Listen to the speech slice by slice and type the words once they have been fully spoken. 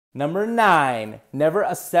Number 9, never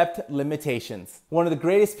accept limitations. One of the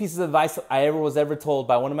greatest pieces of advice I was ever told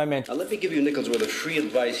by one of my mentors. Now let me give you a nickel's worth of free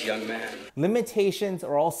advice, young man. Limitations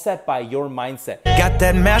are all set by your mindset. Got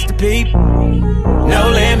that masterpiece, no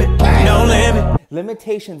limit, no limit.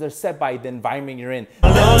 Limitations are set by the environment you're in.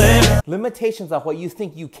 No limit. Limitations on what you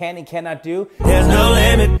think you can and cannot do. There's no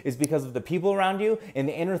limit. Is because of the people around you and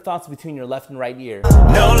the inner thoughts between your left and right ear.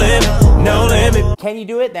 No limit, no limit. Can you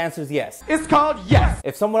do it? The answer is yes. It's called yes.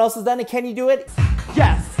 If someone else has done it, can you do it?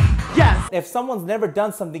 Yes. Yes. If someone's never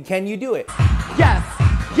done something, can you do it? Yes.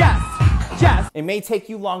 Yes. Yes. It may take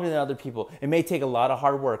you longer than other people. It may take a lot of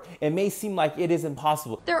hard work. It may seem like it is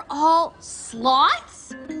impossible. They're all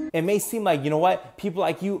sloths? It may seem like, you know what? People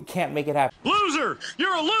like you can't make it happen. Loser!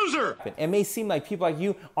 You're a loser! It may seem like people like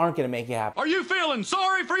you aren't going to make it happen. Are you feeling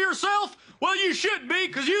sorry for yourself? Well, you should be,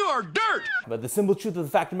 because you are dirt! But the simple truth of the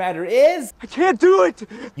fact of the matter is, I can't do it.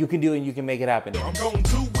 you can do it and you can make it happen. I'm gonna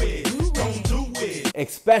do it, gonna do it.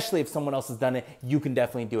 Especially if someone else has done it, you can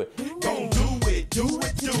definitely do it. Gonna do it, do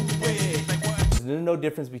it, do it. There's no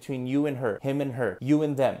difference between you and her, him and her, you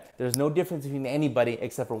and them. There's no difference between anybody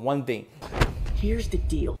except for one thing. Here's the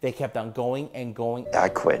deal. They kept on going and going I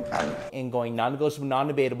quit. and going, non-negotiable,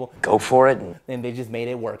 non-debatable, Go for it, and they just made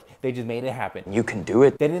it work. They just made it happen. and you can do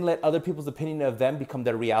it. They didn't let other people's opinion of them become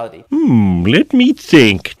their reality. Let me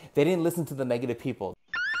think. They didn't listen to the negative people.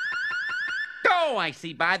 Oh, I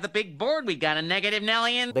see by the big board we got a negative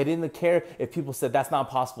Nellian. They didn't care if people said that's not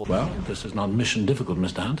possible. Well, this is not mission difficult,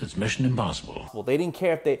 Mr. Hunt. It's mission impossible. Well, they didn't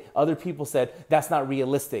care if other people said that's not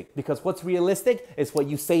realistic, because what's realistic is what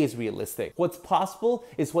you say is realistic. What's possible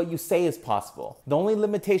is what you say is possible. The only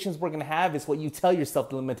limitations we're gonna have is what you tell yourself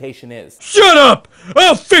the limitation is. Shut up!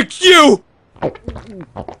 I'll fix you!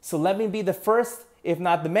 So let me be the first, if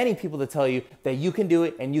not the many people, to tell you that you can do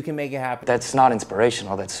it and you can make it happen. That's not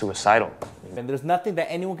inspirational, that's suicidal. And there's nothing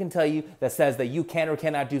that anyone can tell you that says that you can or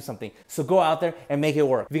cannot do something. So go out there and make it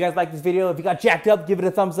work. If you guys like this video, if you got jacked up, give it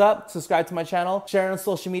a thumbs up, subscribe to my channel, share it on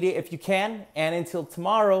social media if you can. And until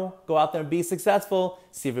tomorrow, go out there and be successful.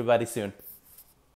 See everybody soon.